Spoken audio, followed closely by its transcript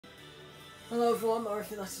Hello everyone,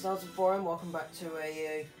 Murphy, that's Boring, and welcome back to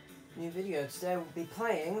a new video. Today we'll be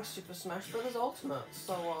playing Super Smash Bros. Ultimate.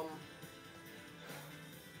 So,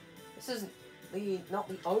 this isn't not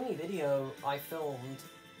the only video I filmed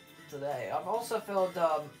today. I've also filmed,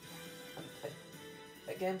 a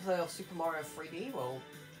gameplay of Super Mario 3D. Well,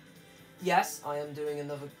 yes, I am doing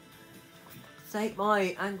another... Say,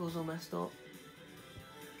 my angle's all messed up.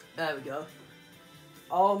 There we go.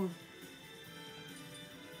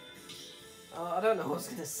 I don't know what I was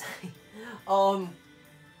gonna say.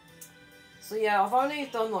 So yeah, I've only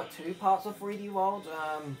done like 2 parts of 3D World.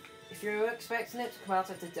 If you're expecting it to come out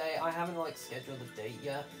today, I haven't like scheduled a date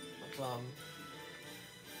yet, but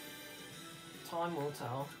time will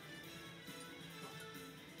tell.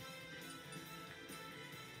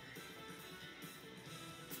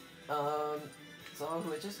 So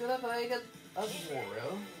we're just gonna play as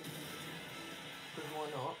Wario, because why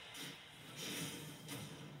not?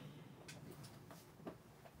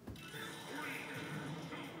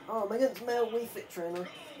 Oh, I'm against male Wii Fit trainer.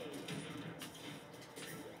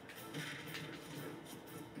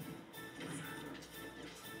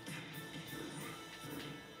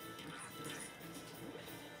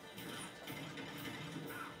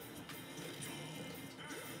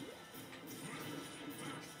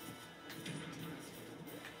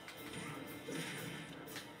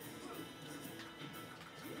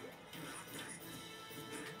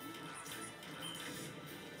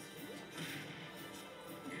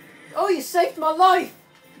 Oh, you saved my life!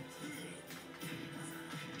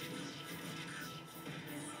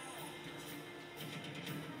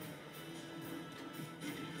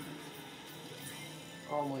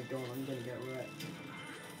 Oh my god, I'm gonna get wrecked.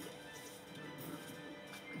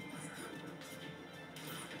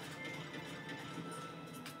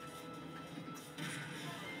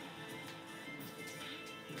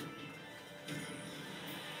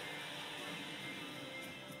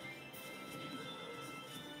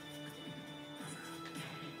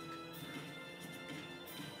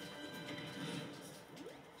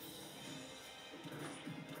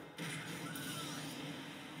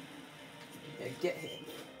 Yeah, get hit.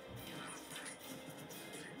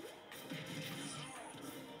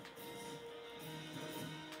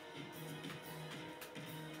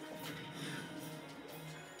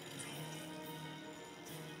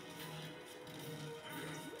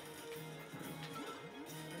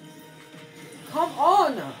 Come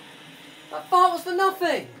on! That part was for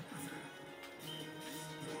nothing!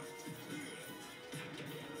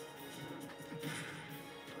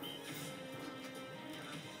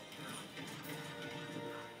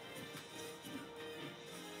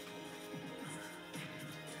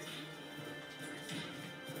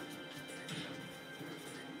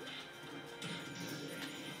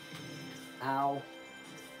 Ow.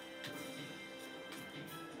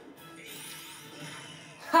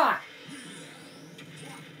 Ha!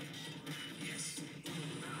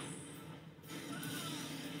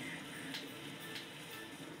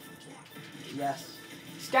 Yes.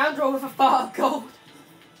 Scoundrel with a fart of gold!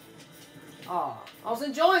 Ah, I was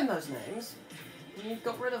enjoying those names, and you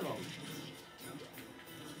got rid of them.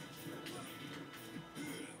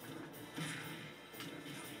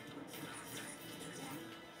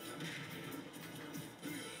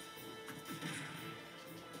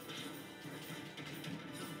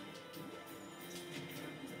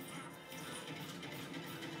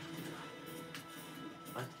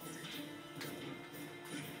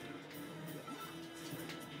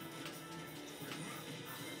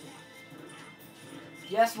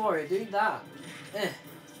 Yes, Wario, do that.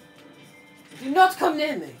 Do not come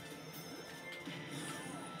near me!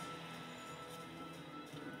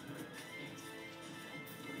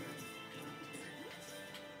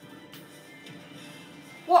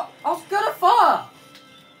 What? I was gonna fire!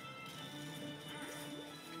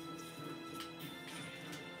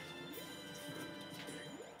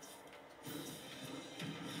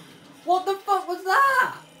 What the fuck was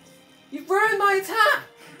that? You ruined my attack!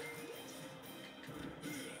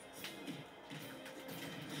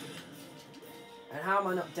 And how am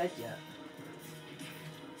I not dead yet?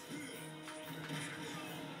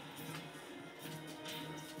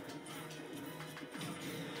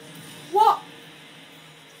 What?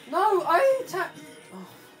 No, I attacked... Oh.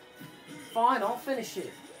 Fine, I'll finish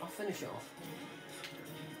it. I'll finish it off.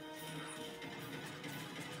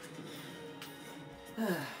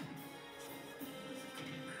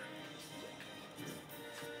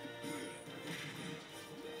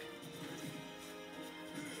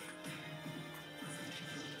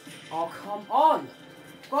 Oh, come on!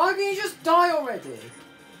 Why can't you just die already?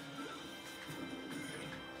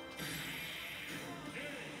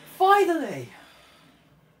 Finally!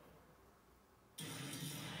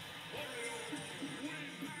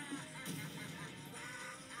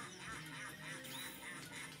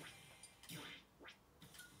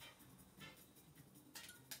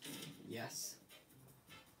 Yes.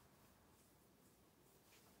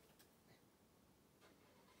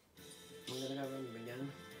 I'm gonna go run them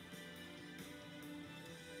again.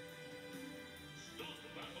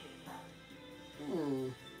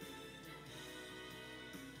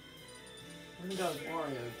 I'm gonna go with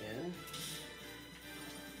Wario again.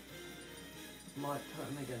 Might put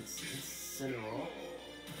him against Incineroar.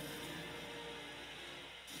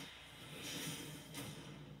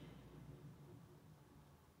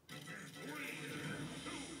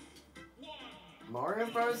 Mario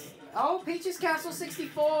Bros. Oh, Peach's Castle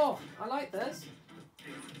 64! I like this.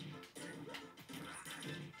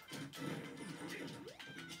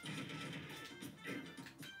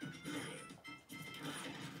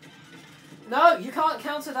 No, you can't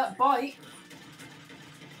counter that bite.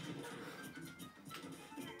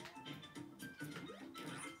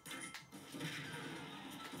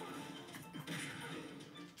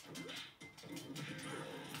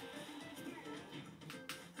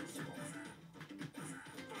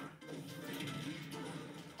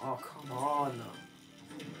 Oh, come on.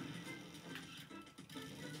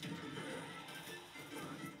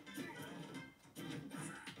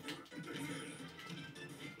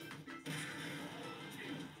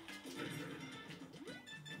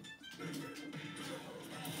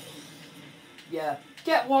 Yeah,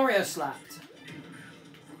 get Wario slapped.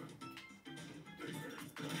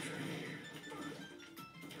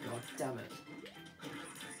 God damn it.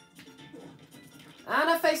 And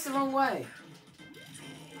I faced the wrong way.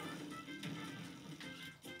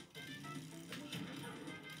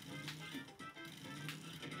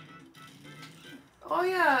 Oh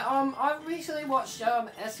yeah, I recently watched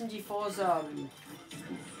SMG4's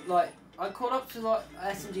like I caught up to like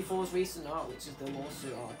SMG4's recent arc, which is the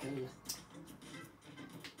lawsuit arc, and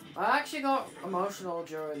I actually got emotional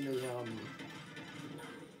during the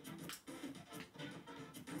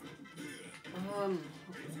I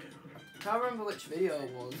can't remember which video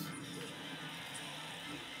it was.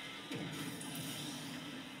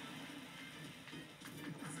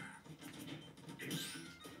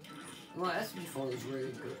 Like, SMG4 is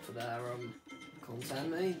really good for their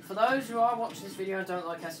content. I mean, for those who are watching this video and don't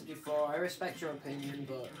like SMG4, I respect your opinion,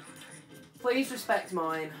 but please respect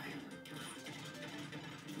mine.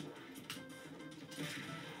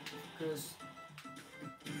 Because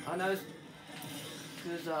I know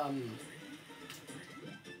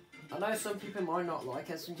some people might not like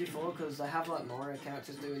SMG4 because they have like Mario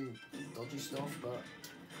characters doing dodgy stuff, but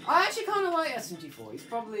I actually kind of like SMG4. He's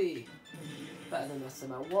probably better than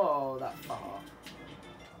SML. Whoa, that far.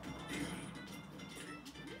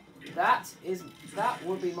 That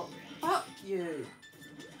would be my... Fuck you.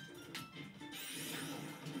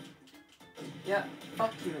 Yeah,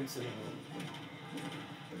 fuck you, Incineroar.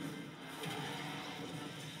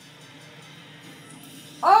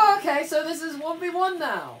 Oh, okay, so this is 1v1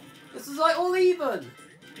 now. This is like all even.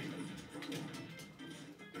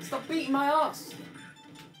 Stop beating my ass.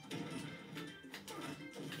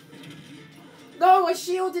 No, I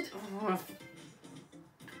shielded.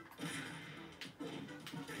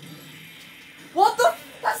 What the?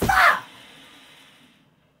 That's that!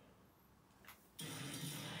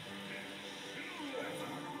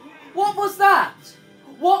 What was that?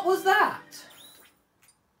 What was that?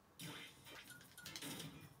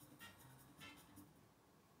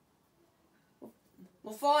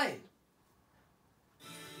 Well, fine.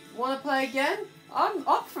 Want to play again? I'm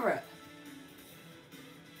up for it.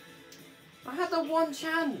 I had the one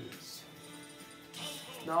chance.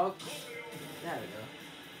 No. There we go.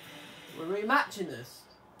 We're rematching this.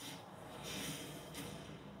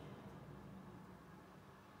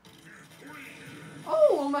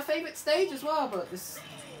 Oh, on my favourite stage as well, but this...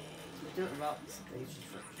 We do it without stage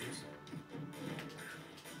instructions.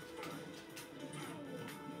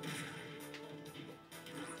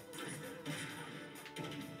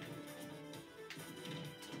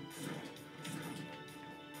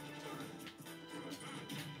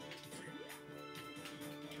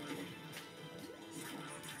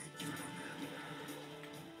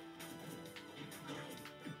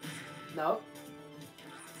 No.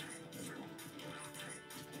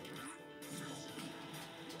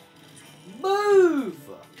 Move!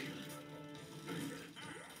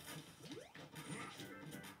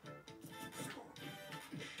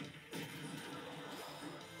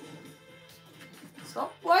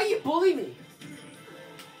 Stop. Why are you bullying me?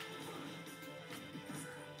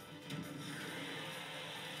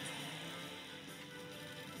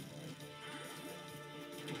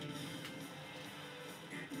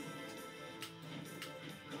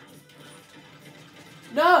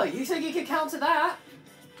 No, you think you could counter that?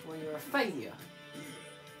 Well, you're a failure.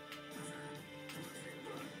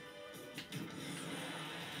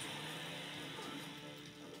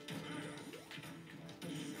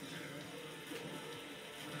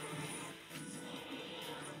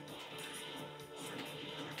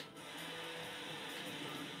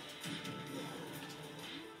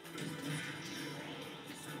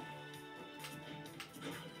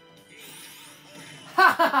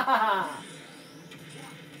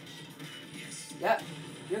 Yep,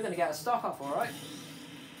 you're gonna get a stock off, alright?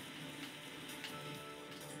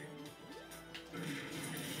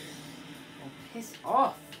 Oh, piss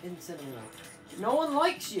off, Incineroar. No one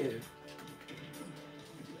likes you.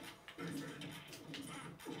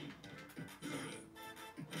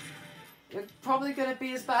 You're probably gonna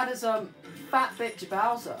be as bad as Fat Bitch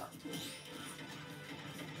Bowser.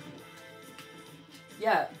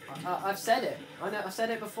 Yeah, I've said it. I know I've said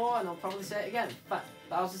it before, and I'll probably say it again.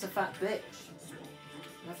 Bowser's a fat bitch.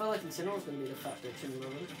 And I feel like Incineroar's gonna be the fat bitch in the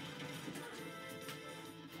moment.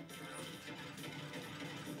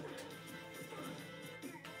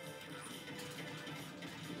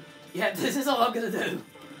 Yeah, this is all I'm gonna do.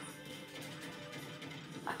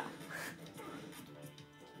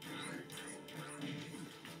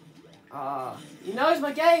 He knows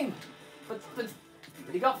my game, but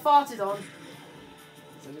he got farted on,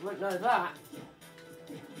 so he won't know that.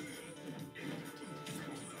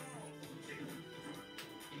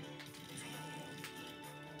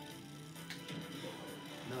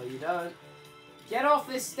 No, you don't. Get off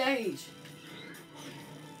this stage.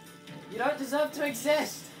 You don't deserve to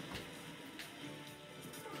exist.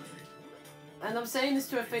 And I'm saying this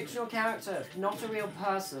to a fictional character, not a real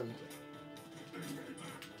person.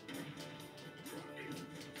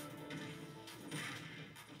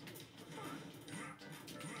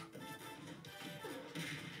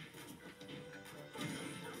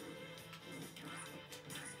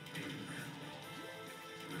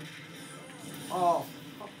 Oh,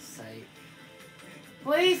 for fuck's sake.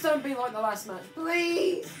 Please don't be like the last match.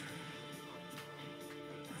 Please!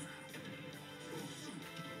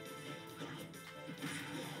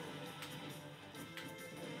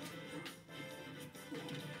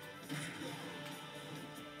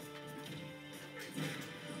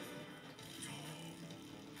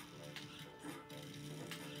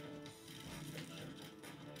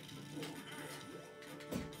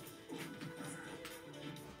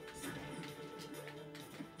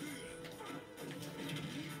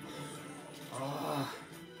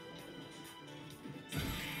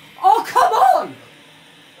 Oh, come on!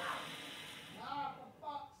 Ah, for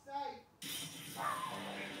fuck's sake!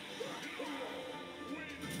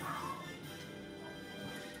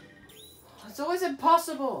 It's always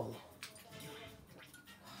impossible.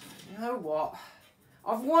 You know what?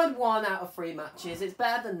 I've won 1 out of 3 matches. It's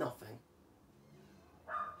better than nothing.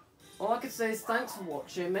 All I can say is thanks for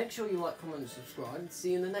watching. Make sure you like, comment, and subscribe. And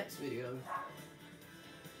see you in the next video.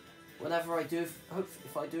 Whenever I do, hopefully,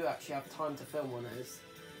 if I do actually have time to film one of those.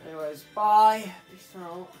 Anyways, bye. Peace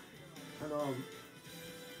out. And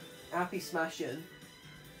happy smashing.